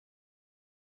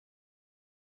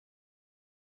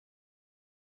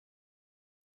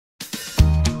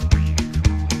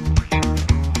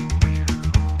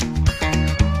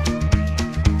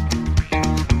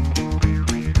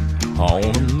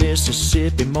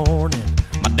Mississippi morning,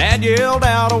 my dad yelled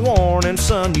out a warning,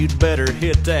 son, you'd better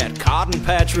hit that cotton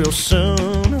patch real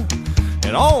soon.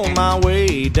 And on my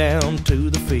way down to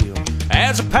the field,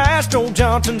 as I passed old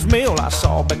Johnson's mill, I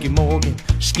saw Becky Morgan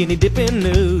skinny dipping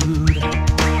nude.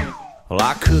 Well,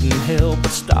 I couldn't help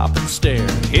but stop and stare,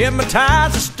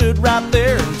 hypnotized, I stood right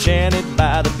there, enchanted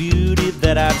by the beauty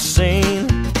that I'd seen.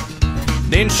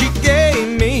 Then she gave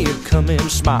me a come-in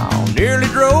smile, nearly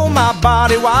drove my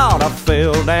body wild. I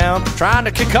fell down, trying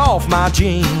to kick off my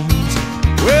jeans.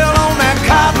 Well, on that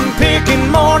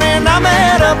cotton-picking morning, I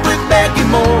met up with Becky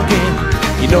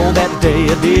Morgan. You know, that day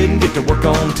I didn't get to work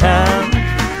on time.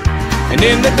 And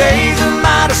in the days of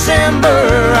my December,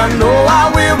 I know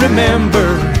I will remember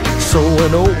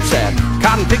sowing oats at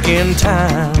cotton-picking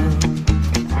time.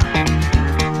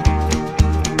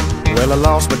 Well, I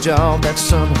lost my job that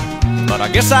summer, but I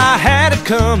guess I had it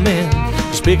coming.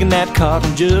 Just picking that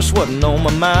cotton just wasn't on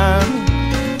my mind.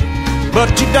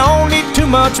 But you don't need too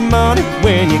much money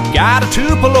when you got a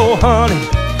Tupelo honey,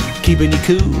 keeping you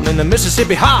cool in the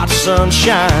Mississippi hot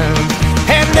sunshine.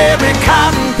 And every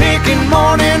cotton-picking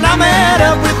morning I met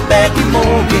up with Becky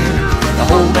Morgan. The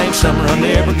whole dang summer I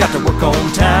never got to work on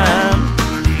time.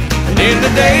 And in the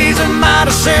days of my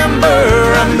December,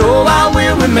 I know I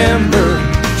will remember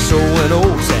sowing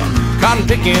oats at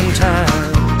cotton-picking time.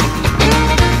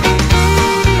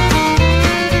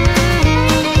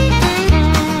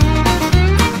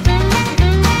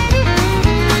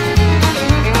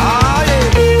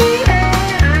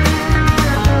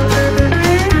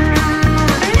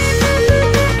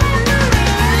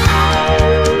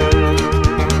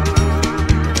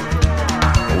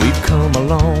 Come a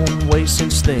long way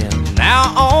since then.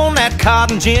 Now on that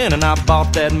cotton gin, and I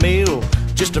bought that meal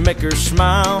just to make her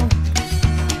smile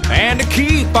and to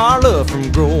keep our love from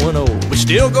growing old. We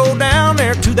still go down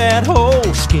there to that whole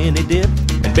skinny dip,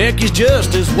 and Becky's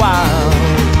just as wild.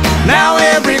 Now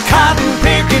every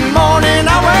cotton-picking morning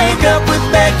I wake up with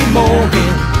Becky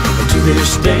Morgan, and to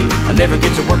this day I never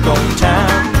get to work on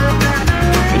time.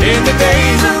 And in the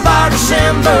days of our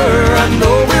December, I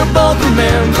know we'll both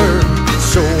remember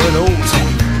sowing oats at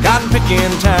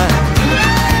cotton-picking time.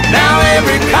 Now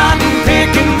every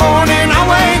cotton-picking morning I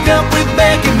wake up with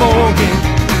Becky Morgan,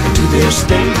 and to this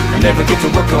day I never get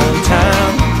to work on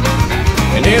time.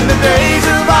 And in the days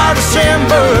of our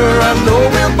December, I know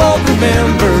we'll both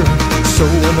remember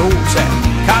sowing oats at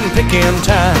cotton-picking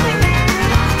time.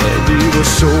 Yeah, we were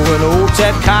sowing oats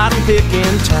at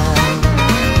cotton-picking time.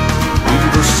 We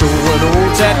were sowing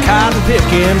oats at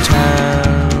cotton-picking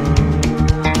time.